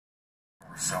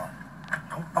Son,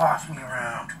 don't boss me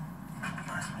around.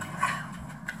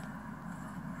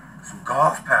 Some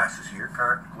golf passes here,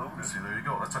 cart and clothing. See, there you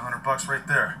go. That's $100 right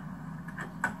there.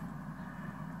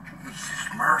 Jesus,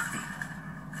 Murphy.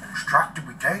 Whose truck did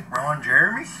we take? Ron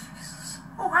Jeremy's? Jesus.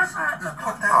 Who has that in the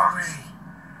put that away?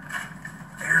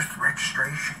 There's the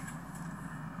registration.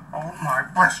 Oh my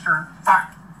blistering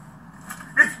fuck.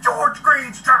 It's George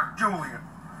Green's truck, Julian.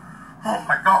 Oh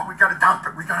my God, we gotta dump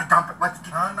it. We gotta dump it. Let's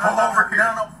pull over here.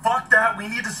 No, fuck that. We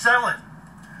need to sell it.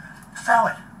 Sell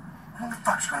it. Who the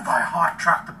fuck's gonna buy a hot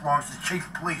truck that belongs to the chief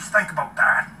of police? Think about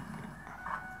that.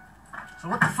 So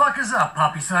what the fuck is up,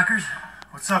 poppy suckers?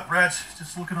 What's up, Reg?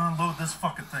 Just looking to unload this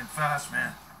fucking thing fast,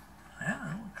 man.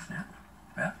 Yeah.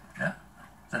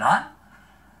 Is it hot?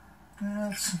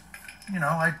 It's,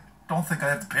 I don't think I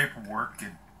have the paperwork.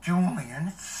 Julian,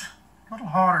 it's a little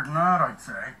hotter than that, I'd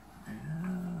say.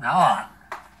 How hot?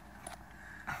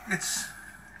 It's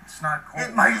not cold.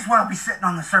 It might as well be sitting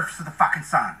on the surface of the fucking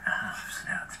sun.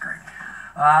 Yeah, that's great.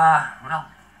 Well,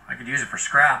 I could use it for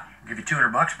scrap. I'll give you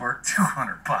 $200 for it.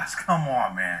 $200? Come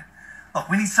on, man. Look,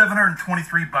 we need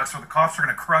 $723 or the cops are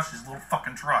gonna crush his little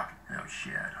fucking truck. Oh,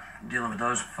 shit. I'm dealing with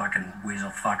those fucking weasel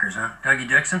fuckers, huh? Dougie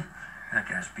Dixon? That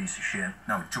guy's a piece of shit.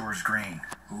 No, George Green.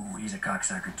 Ooh, he's a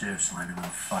cocksucker, too, slimy little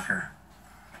fucker.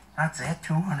 That's it,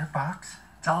 $200?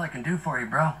 That's all I can do for you,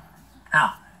 bro.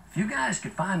 Now, if you guys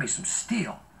could find me some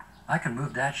steel, I can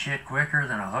move that shit quicker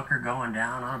than a hooker going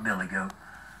down on a billy goat.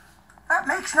 That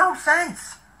makes no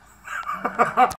sense.